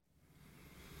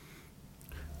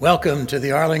Welcome to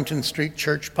the Arlington Street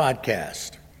Church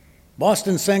Podcast.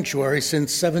 Boston Sanctuary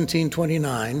since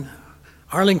 1729,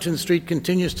 Arlington Street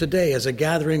continues today as a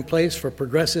gathering place for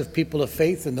progressive people of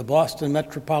faith in the Boston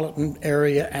metropolitan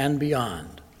area and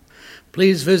beyond.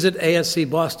 Please visit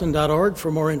ascboston.org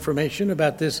for more information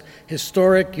about this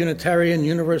historic Unitarian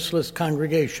Universalist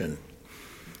congregation.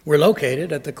 We're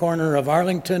located at the corner of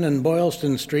Arlington and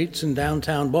Boylston Streets in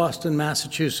downtown Boston,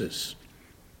 Massachusetts.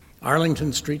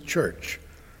 Arlington Street Church,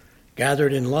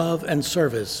 gathered in love and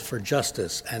service for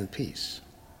justice and peace.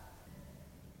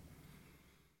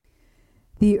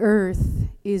 The earth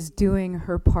is doing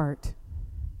her part.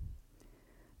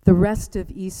 The rest of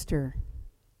Easter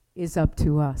is up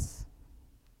to us.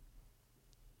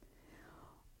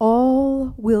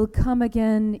 All will come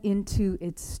again into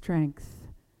its strength,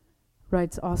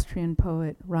 writes Austrian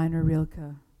poet Rainer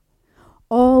Rilke.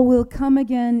 All will come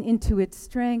again into its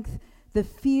strength, the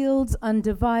fields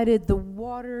undivided, the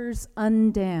waters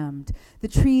undammed, the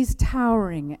trees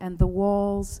towering and the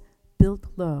walls built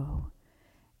low,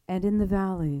 and in the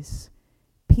valleys,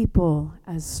 people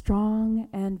as strong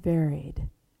and varied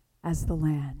as the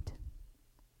land.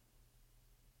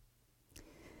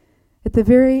 At the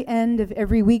very end of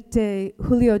every weekday,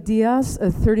 Julio Diaz, a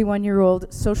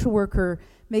 31-year-old social worker,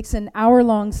 makes an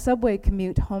hour-long subway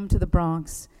commute home to the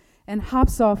Bronx and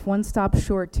hops off one stop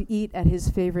short to eat at his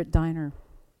favorite diner.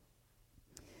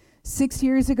 6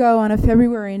 years ago, on a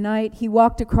February night, he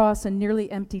walked across a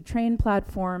nearly empty train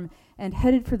platform and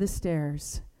headed for the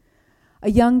stairs. A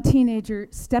young teenager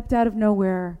stepped out of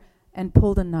nowhere and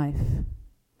pulled a knife.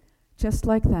 Just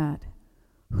like that,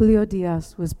 Julio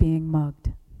Diaz was being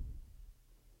mugged.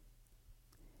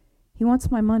 He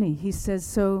wants my money, he says,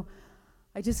 so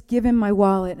I just give him my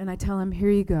wallet and I tell him,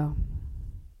 here you go.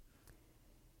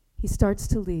 He starts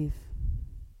to leave.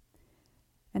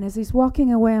 And as he's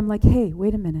walking away, I'm like, hey,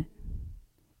 wait a minute.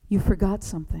 You forgot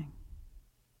something.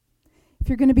 If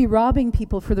you're going to be robbing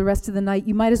people for the rest of the night,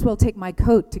 you might as well take my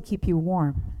coat to keep you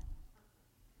warm.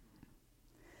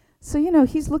 So,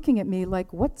 he's looking at me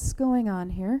like, what's going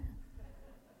on here?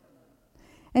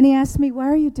 And he asked me, why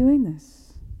are you doing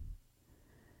this?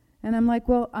 And I'm like,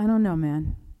 well, I don't know,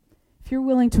 man. If you're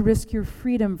willing to risk your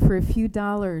freedom for a few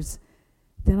dollars,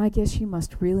 then I guess you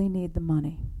must really need the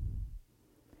money.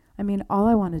 I mean, all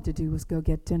I wanted to do was go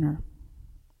get dinner.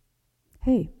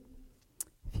 Hey,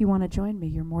 if you want to join me,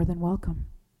 you're more than welcome.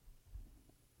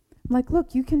 I'm like,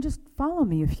 look, you can just follow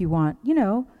me if you want.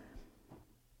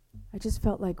 I just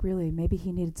felt like really maybe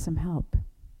he needed some help.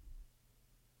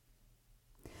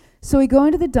 So we go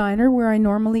into the diner where I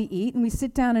normally eat, and we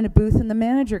sit down in a booth, and the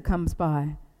manager comes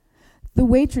by. The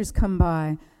waiters come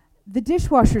by. The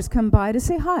dishwashers come by to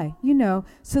say hi,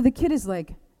 So the kid is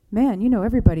like, man,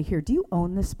 everybody here. Do you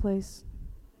own this place?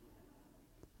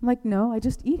 I'm like, no, I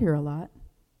just eat here a lot.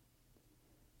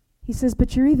 He says,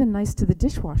 but you're even nice to the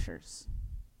dishwashers.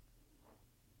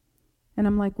 And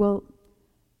I'm like, well,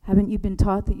 haven't you been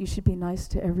taught that you should be nice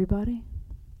to everybody?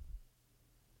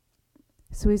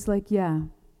 So he's like, yeah,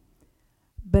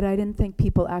 but I didn't think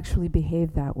people actually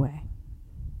behave that way.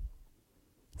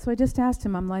 So I just asked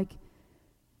him, I'm like,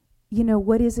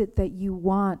 what is it that you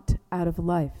want out of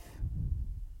life?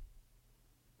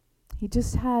 He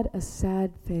just had a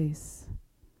sad face.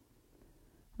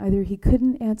 Either he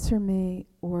couldn't answer me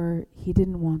or he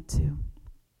didn't want to.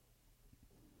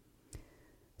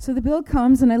 So the bill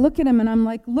comes and I look at him and I'm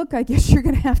like, look, I guess you're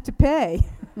going to have to pay.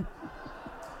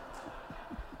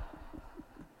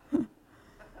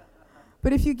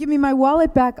 But if you give me my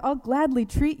wallet back, I'll gladly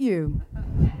treat you.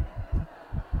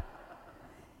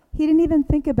 He didn't even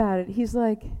think about it. He's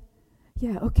like,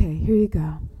 yeah, okay, here you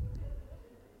go.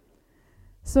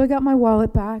 So I got my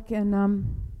wallet back and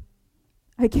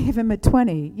I gave him a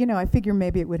 20. I figure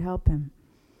maybe it would help him.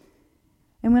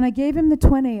 And when I gave him the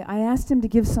 20, I asked him to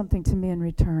give something to me in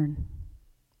return.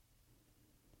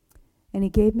 And he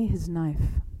gave me his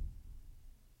knife.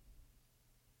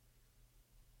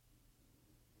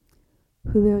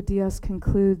 Julio Diaz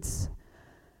concludes,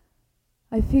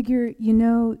 I figure,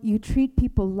 you treat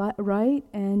people right,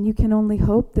 and you can only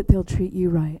hope that they'll treat you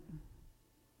right.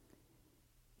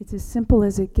 It's as simple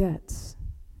as it gets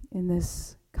in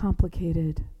this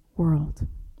complicated world.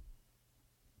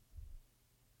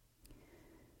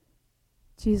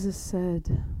 Jesus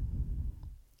said,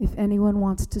 if anyone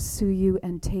wants to sue you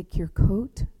and take your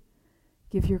coat,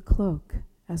 give your cloak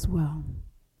as well.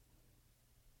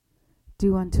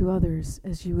 Do unto others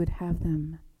as you would have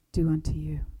them do unto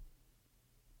you.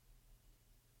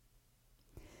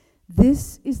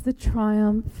 This is the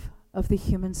triumph of the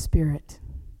human spirit.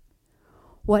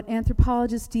 What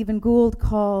anthropologist Stephen Gould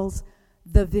calls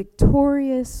the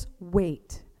victorious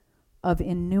weight of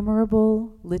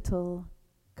innumerable little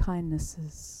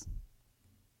kindnesses.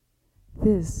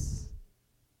 This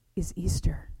is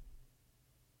Easter.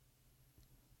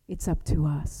 It's up to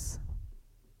us.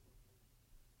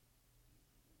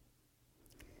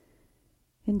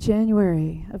 In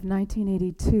January of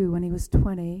 1982, when he was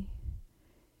 20,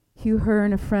 Hugh Herr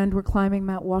and a friend were climbing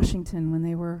Mount Washington when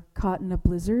they were caught in a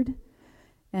blizzard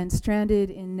and stranded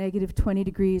in negative 20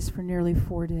 degrees for nearly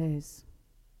 4 days.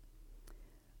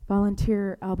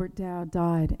 Volunteer Albert Dow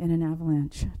died in an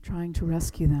avalanche trying to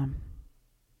rescue them.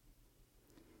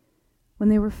 When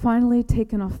they were finally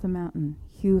taken off the mountain,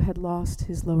 Hugh had lost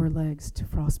his lower legs to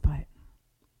frostbite.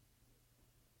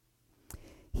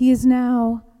 He is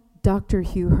now Dr.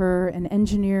 Hugh Herr, an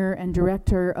engineer and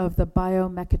director of the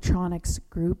Biomechatronics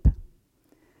Group.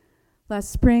 Last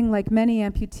spring, like many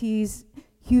amputees,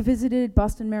 Hugh visited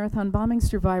Boston Marathon bombing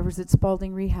survivors at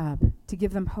Spalding Rehab to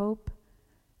give them hope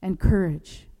and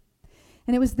courage.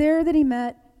 And it was there that he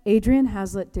met Adrienne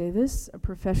Hazlitt Davis, a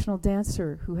professional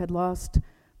dancer who had lost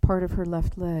part of her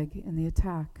left leg in the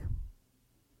attack.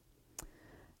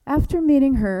 After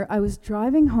meeting her, I was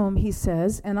driving home, he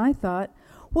says, and I thought,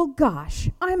 well, gosh,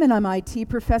 I'm an MIT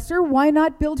professor. Why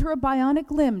not build her a bionic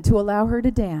limb to allow her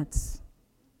to dance?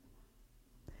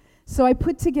 So I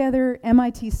put together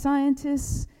MIT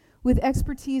scientists with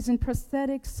expertise in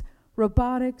prosthetics,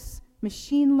 robotics,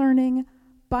 machine learning,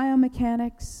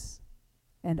 biomechanics,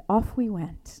 and off we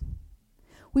went.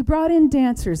 We brought in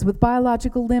dancers with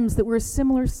biological limbs that were a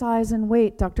similar size and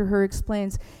weight, Dr. Herr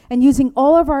explains, and using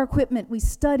all of our equipment, we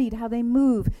studied how they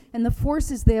move and the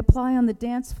forces they apply on the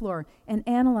dance floor and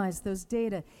analyzed those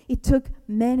data. It took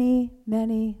many,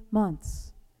 many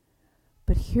months.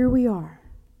 But here we are.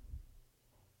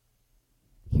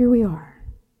 Here we are.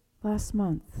 Last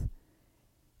month,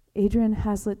 Adrienne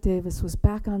Hazlitt Davis was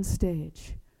back on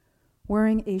stage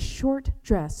wearing a short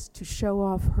dress to show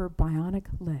off her bionic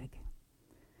leg.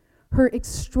 Her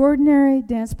extraordinary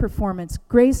dance performance,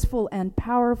 graceful and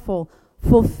powerful,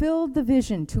 fulfilled the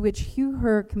vision to which Hugh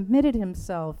Herr committed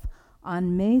himself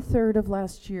on May 3rd of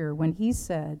last year when he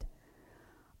said,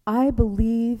 I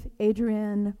believe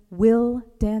Adrienne will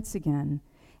dance again,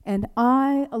 and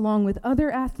I, along with other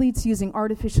athletes using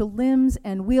artificial limbs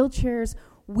and wheelchairs,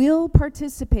 will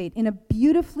participate in a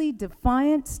beautifully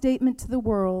defiant statement to the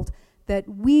world that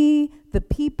we, the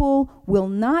people, will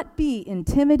not be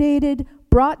intimidated,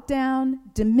 brought down,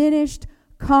 diminished,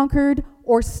 conquered,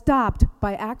 or stopped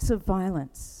by acts of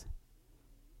violence.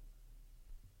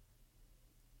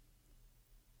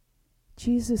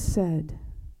 Jesus said,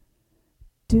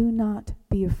 do not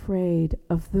be afraid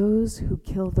of those who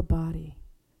kill the body,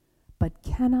 but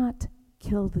cannot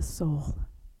kill the soul.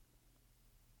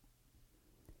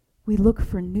 We look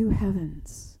for new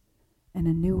heavens and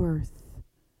a new earth,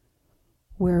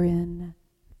 wherein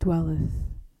dwelleth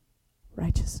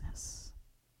righteousness.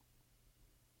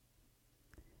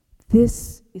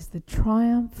 This is the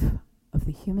triumph of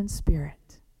the human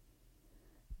spirit,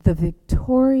 the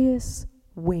victorious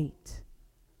weight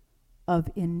of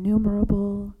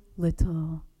innumerable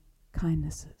little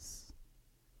kindnesses.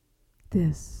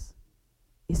 This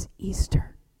is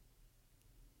Easter.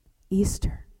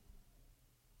 Easter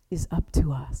is up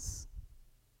to us.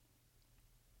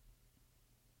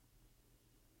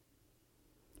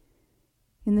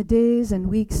 In the days and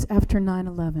weeks after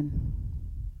 9/11,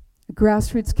 a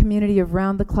grassroots community of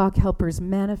round-the-clock helpers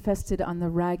manifested on the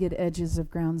ragged edges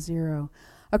of Ground Zero.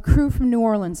 A crew from New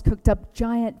Orleans cooked up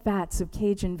giant vats of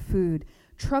Cajun food.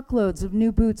 Truckloads of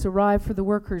new boots arrived for the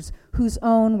workers whose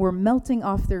own were melting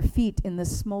off their feet in the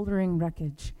smoldering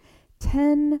wreckage.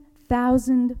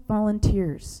 10,000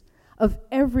 volunteers of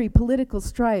every political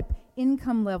stripe,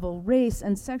 income level, race,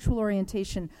 and sexual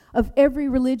orientation, of every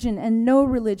religion and no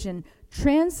religion,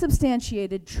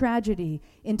 transubstantiated tragedy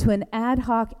into an ad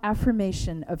hoc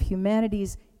affirmation of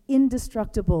humanity's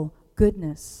indestructible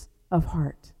goodness of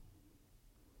heart.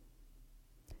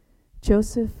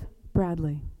 Joseph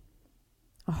Bradley,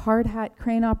 a hard hat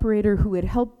crane operator who had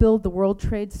helped build the World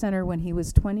Trade Center when he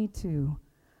was 22,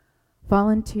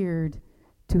 volunteered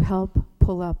to help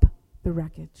pull up the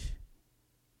wreckage.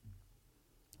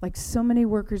 Like so many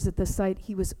workers at the site,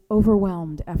 he was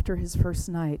overwhelmed after his first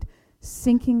night,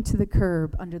 sinking to the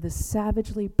curb under the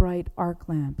savagely bright arc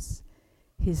lamps,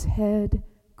 his head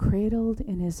cradled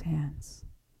in his hands.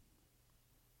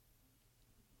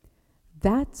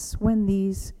 That's when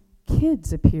these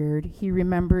kids appeared, he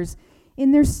remembers,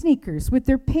 in their sneakers with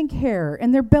their pink hair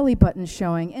and their belly buttons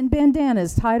showing and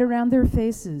bandanas tied around their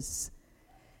faces.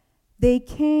 They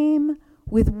came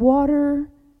with water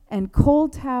and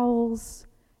cold towels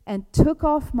and took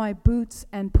off my boots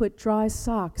and put dry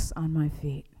socks on my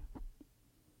feet.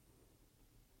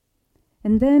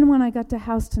 And then when I got to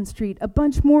Houston Street, a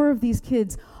bunch more of these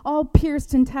kids, all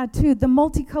pierced and tattooed, the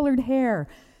multicolored hair.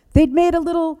 They'd made a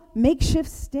little makeshift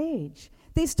stage.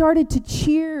 They started to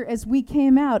cheer as we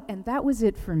came out, and that was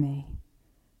it for me.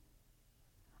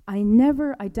 I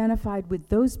never identified with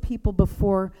those people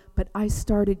before, but I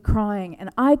started crying,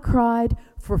 and I cried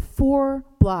for 4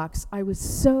 blocks. I was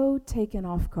so taken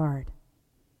off guard.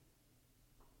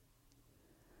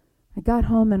 I got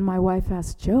home, and my wife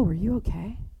asked, "Joe, are you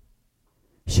okay?"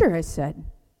 "Sure," I said.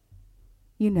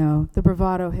 You know, the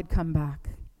bravado had come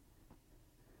back.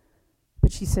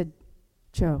 But she said,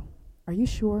 "Joe, are you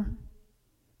sure?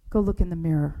 Go look in the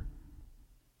mirror."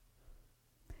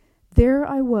 There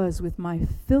I was with my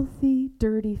filthy,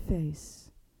 dirty face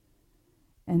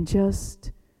and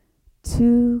just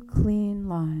 2 clean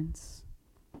lines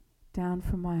down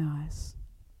from my eyes.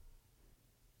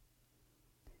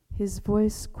 His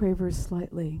voice quavers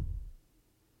slightly.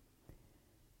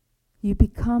 You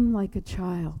become like a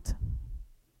child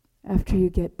after you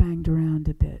get banged around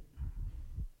a bit.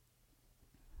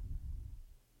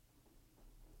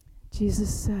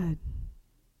 Jesus said,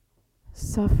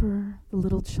 "Suffer the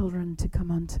little children to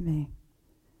come unto me,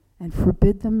 and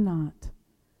forbid them not,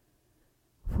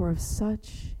 for of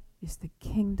such is the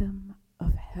kingdom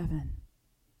of heaven.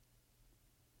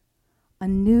 A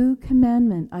new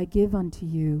commandment I give unto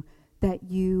you, that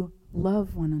you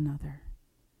love one another.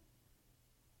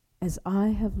 As I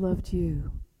have loved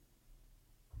you,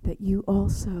 that you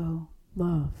also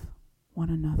love one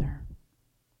another."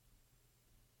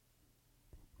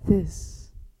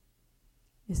 This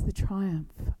is the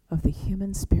triumph of the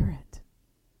human spirit,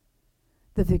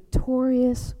 the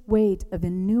victorious weight of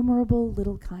innumerable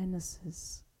little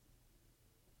kindnesses.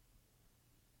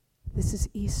 This is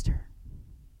Easter.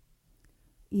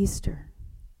 Easter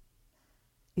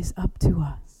is up to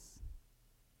us.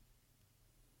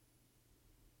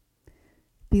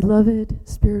 Beloved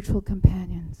spiritual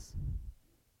companions,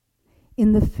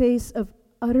 in the face of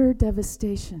utter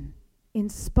devastation, in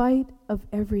spite of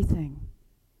everything,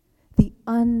 the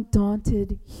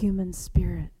undaunted human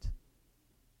spirit.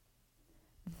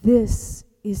 This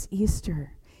is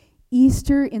Easter.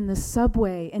 Easter in the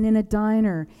subway and in a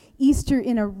diner. Easter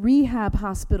in a rehab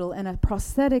hospital and a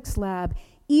prosthetics lab.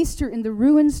 Easter in the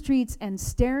ruined streets and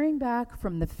staring back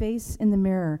from the face in the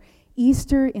mirror.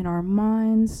 Easter in our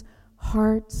minds,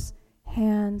 hearts,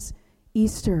 hands.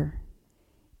 Easter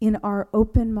in our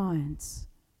open minds,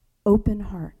 open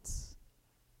hearts,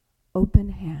 open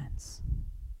hands.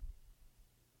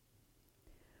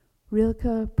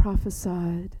 Rilke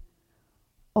prophesied,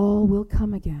 all will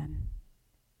come again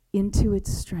into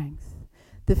its strength.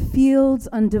 The fields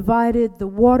undivided, the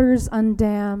waters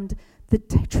undammed, the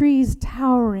trees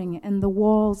towering and the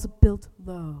walls built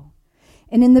low.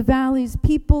 And in the valleys,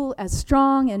 people as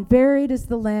strong and varied as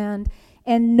the land,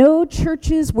 and no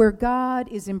churches where God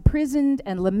is imprisoned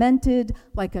and lamented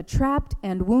like a trapped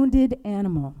and wounded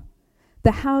animal.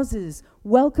 The houses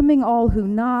welcoming all who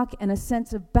knock, and a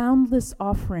sense of boundless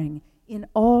offering in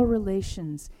all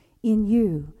relations, in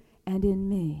you and in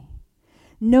me.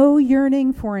 No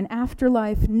yearning for an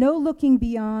afterlife, no looking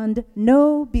beyond,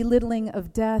 no belittling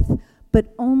of death,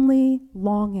 but only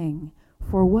longing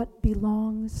for what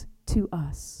belongs to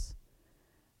us,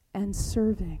 and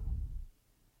serving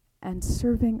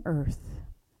earth,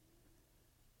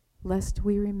 lest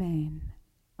we remain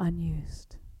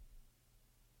unused.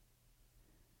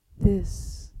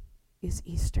 This is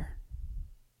Easter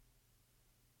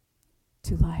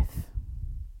to life.